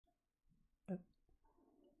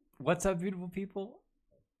What's up, beautiful people?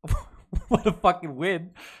 What a fucking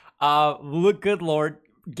win. Look, good Lord.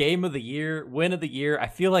 Game of the year, win of the year. I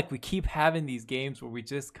feel like we keep having these games where we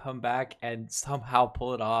just come back and somehow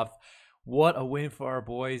pull it off. What a win for our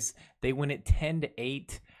boys. They win it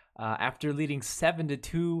 10-8. After leading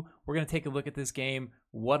 7-2, we're going to take a look at this game.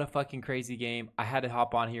 What a fucking crazy game. I had to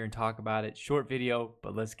hop on here and talk about it. Short video,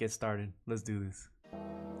 but let's get started. Let's do this.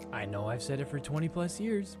 I know I've said it for 20 plus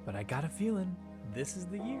years, but I got a feeling this is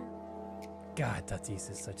the year. God,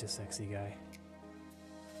 Tatis is such a sexy guy.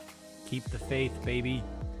 Keep the faith, baby.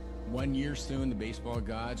 1 year soon, the baseball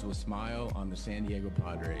gods will smile on the San Diego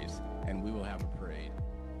Padres, and we will have a parade.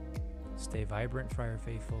 Stay vibrant, Friar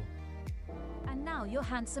faithful. And now your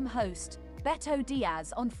handsome host, Beto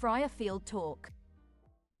Diaz on Friar Field Talk.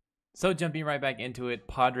 So jumping right back into it,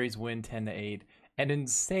 Padres win 10-8. An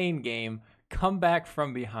insane game. Come back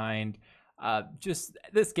from behind. Just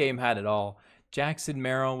this game had it all. Jackson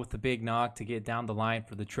Merrill with the big knock to get down the line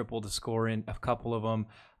for the triple to score in a couple of them.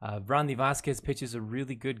 Randy Vasquez pitches a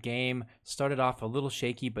really good game. Started off a little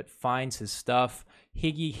shaky, but finds his stuff.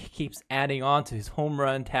 Higgy keeps adding on to his home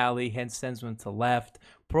run tally, hence sends one to left.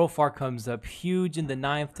 Profar comes up huge in the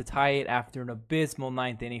ninth to tie it after an abysmal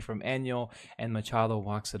ninth inning from Enyo, and Machado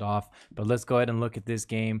walks it off. But let's go ahead and look at this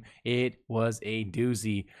game. It was a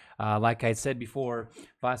doozy. Like I said before,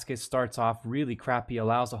 Vasquez starts off really crappy,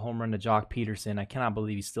 allows a home run to Jock Peterson. I cannot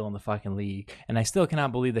believe he's still in the fucking league, and I still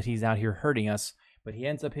cannot believe that he's out here hurting us. But he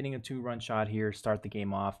ends up hitting a two-run shot here, start the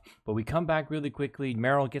game off. But we come back really quickly.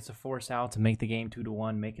 Merrill gets a force out to make the game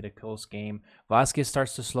 2-1, make it a close game. Vasquez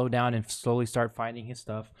starts to slow down and slowly start finding his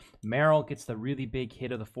stuff. Merrill gets the really big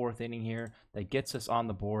hit of the fourth inning here that gets us on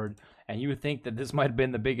the board. And you would think that this might have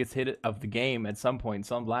been the biggest hit of the game at some point,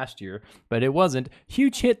 some last year, but it wasn't.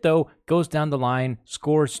 Huge hit, though, goes down the line,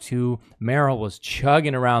 scores two. Merrill was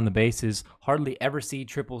chugging around the bases. Hardly ever see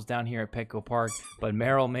triples down here at Petco Park, but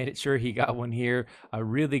Merrill made it sure he got one here. A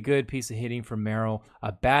really good piece of hitting from Merrill.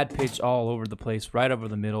 A bad pitch all over the place, right over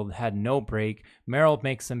the middle, had no break. Merrill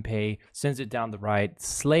makes him pay, sends it down the right.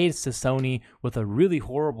 Slays Sassoni with a really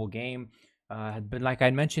horrible game. Had been, like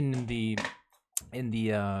I mentioned in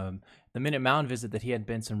the Minute Mound visit, that he had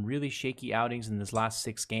been some really shaky outings in his last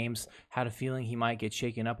 6 games. Had a feeling he might get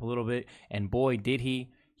shaken up a little bit, and boy, did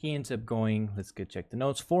he. He ends up going, let's go check the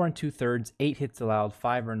notes, 4 2/3, 8 hits allowed,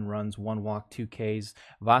 5 earned runs, 1 walk, 2 Ks.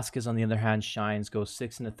 Vasquez, on the other hand, shines, goes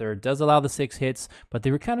 6 1/3, does allow the 6 hits, but they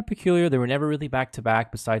were kind of peculiar. They were never really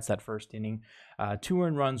back-to-back besides that first inning. 2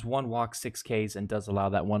 earned runs, 1 walk, 6 Ks, and does allow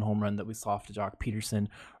that 1 home run that we saw off to Jock Peterson.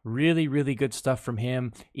 Really, really good stuff from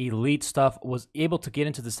him. Elite stuff. Was able to get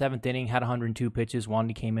into the 7th inning, had 102 pitches.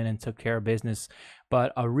 Wandy came in and took care of business.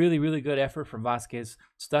 But a really, really good effort from Vasquez.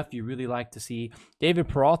 Stuff you really like to see. David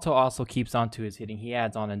Peralta also keeps on to his hitting. He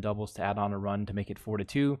adds on in doubles to add on a run to make it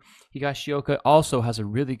 4-2. Higashioka also has a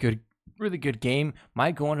really good game.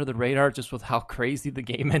 Might go under the radar just with how crazy the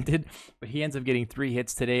game ended, but he ends up getting 3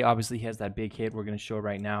 hits today. Obviously, he has that big hit we're going to show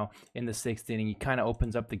right now in the 6th inning. He kind of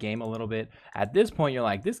opens up the game a little bit. At this point, you're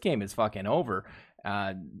like, this game is fucking over.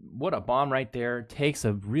 What a bomb right there. Takes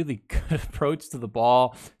a really good approach to the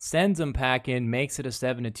ball, sends him packing, makes it a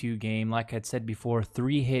 7-2 game. Like I'd said before,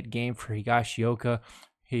 3-hit game for Higashioka.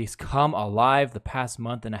 He's come alive the past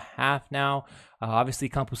month and a half now. Obviously,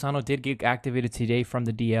 Campusano did get activated today from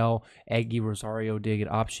the DL. Eggy Rosario did get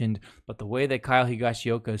optioned. But the way that Kyle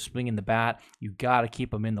Higashioka is swinging the bat, you got to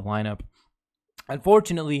keep him in the lineup.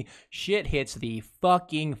 Unfortunately, shit hits the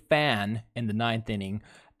fucking fan in the 9th inning.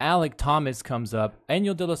 Alec Thomas comes up.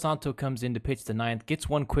 Enyo De Los Santos comes in to pitch the 9th. Gets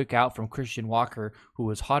one quick out from Christian Walker, who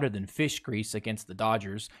was hotter than fish grease against the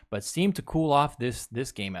Dodgers, but seemed to cool off this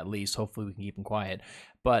game at least. Hopefully we can keep him quiet.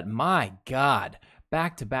 But my God,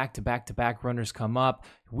 back-to-back runners come up.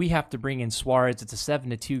 We have to bring in Suarez. It's a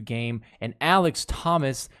 7-2 game, and Alex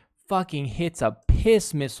Thomas fucking hits a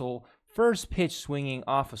piss missile. First pitch swinging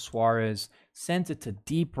off of Suarez, sends it to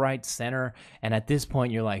deep right center, and at this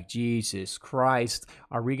point you're like, Jesus Christ,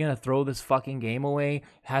 are we going to throw this fucking game away?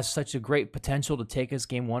 Has such a great potential to take us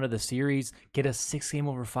game 1 of the series, get us 6 game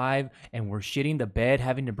over 5, and we're shitting the bed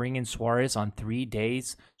having to bring in Suarez on 3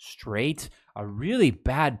 days straight. A really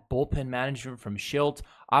bad bullpen management from Schilt.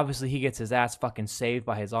 Obviously, he gets his ass fucking saved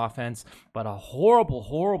by his offense, but a horrible,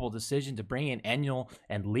 horrible decision to bring in Enyo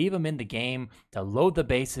and leave him in the game to load the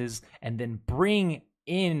bases and then bring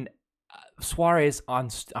in Suarez on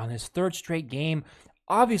his 3rd straight game.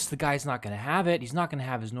 Obviously, the guy's not going to have it. He's not going to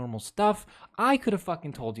have his normal stuff. I could have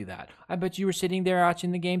fucking told you that. I bet you were sitting there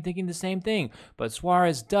watching the game thinking the same thing. But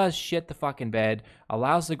Suarez does shit the fucking bed,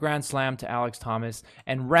 allows the grand slam to Alex Thomas,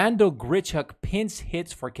 and Randall Grichuk pinch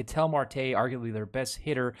hits for Ketel Marte, arguably their best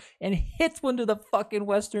hitter, and hits one to the fucking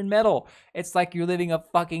Western Metal. It's like you're living a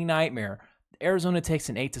fucking nightmare. Arizona takes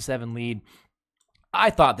an 8-7 lead. I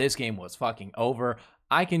thought this game was fucking over.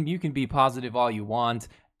 You can be positive all you want.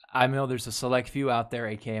 I know there's a select few out there,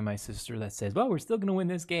 aka my sister, that says, well, we're still going to win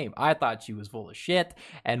this game. I thought she was full of shit,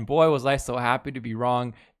 and boy, was I so happy to be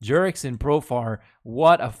wrong. Jurickson Profar,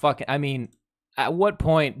 what a fucking, I mean, at what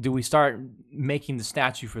point do we start making the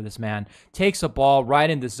statue for this man? Takes a ball right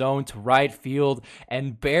in the zone to right field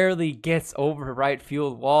and barely gets over right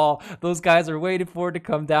field wall. Those guys are waiting for it to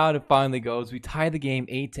come down, and finally goes. We tie the game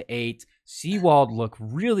 8-8. Seawald looked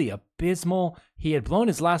really abysmal. He had blown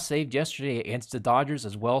his last save yesterday against the Dodgers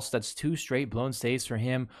as well, so that's 2 straight blown saves for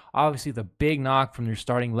him. Obviously, the big knock from their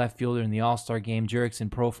starting left fielder in the All-Star game, Jurickson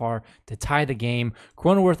Profar, to tie the game.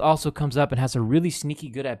 Cronenworth also comes up and has a really sneaky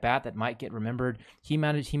good at-bat that might get remembered. He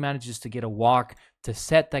manages to get a walk to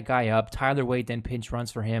set that guy up. Tyler Wade then pinch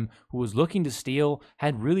runs for him, who was looking to steal,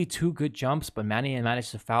 had really 2 good jumps, but Manny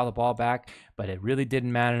managed to foul the ball back. But it really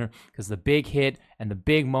didn't matter because the big hit and the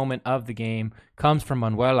big moment of the game comes from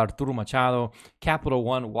Manuel Arturo Machado. Capital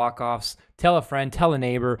One walk-offs. Tell a friend, tell a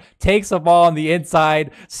neighbor, takes a ball on the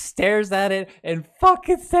inside, stares at it, and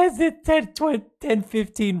fucking says it 10,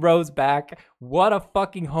 15 rows back. What a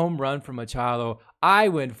fucking home run from Machado. I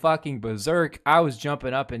went fucking berserk. I was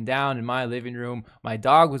jumping up and down in my living room. My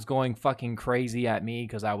dog was going fucking crazy at me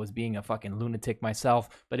because I was being a fucking lunatic myself.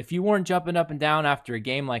 But if you weren't jumping up and down after a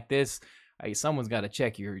game like this, someone's got to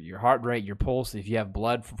check your heart rate, your pulse, if you have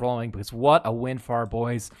blood flowing, because what a win for our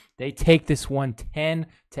boys. They take this one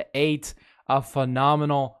 10-8. A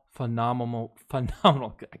phenomenal. I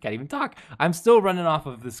can't even talk. I'm still running off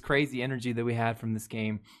of this crazy energy that we had from this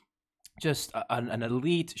game. Just an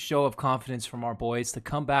elite show of confidence from our boys to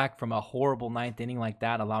come back from a horrible 9th inning like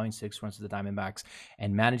that, allowing 6 runs to the Diamondbacks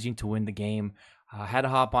and managing to win the game. I had to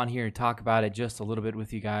hop on here and talk about it just a little bit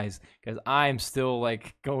with you guys because I'm still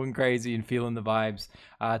like going crazy and feeling the vibes.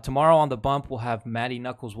 Tomorrow on the bump, we'll have Matty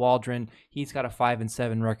Knuckles Waldron. He's got a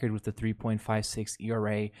 5-7 record with a 3.56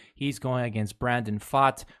 ERA. He's going against Brandon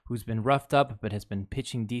Pfaadt, who's been roughed up but has been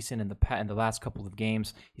pitching decent in the last couple of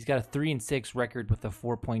games. He's got a 3-6 record with a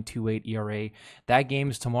 4.28 ERA. That game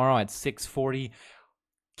is tomorrow at 6:40.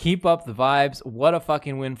 Keep up the vibes. What a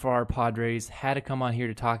fucking win for our Padres. Had to come on here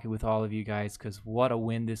to talk it with all of you guys because what a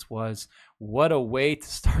win this was. What a way to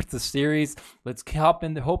start the series. Let's hop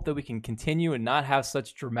in the hope that we can continue and not have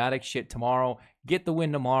such dramatic shit tomorrow. Get the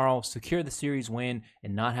win tomorrow, secure the series win,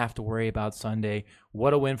 and not have to worry about Sunday.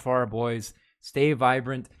 What a win for our boys. Stay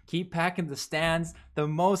vibrant. Keep packing the stands. The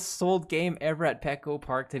most sold game ever at Petco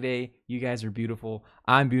Park today. You guys are beautiful.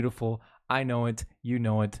 I'm beautiful. I know it. You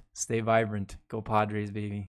know it. Stay vibrant. Go Padres, baby.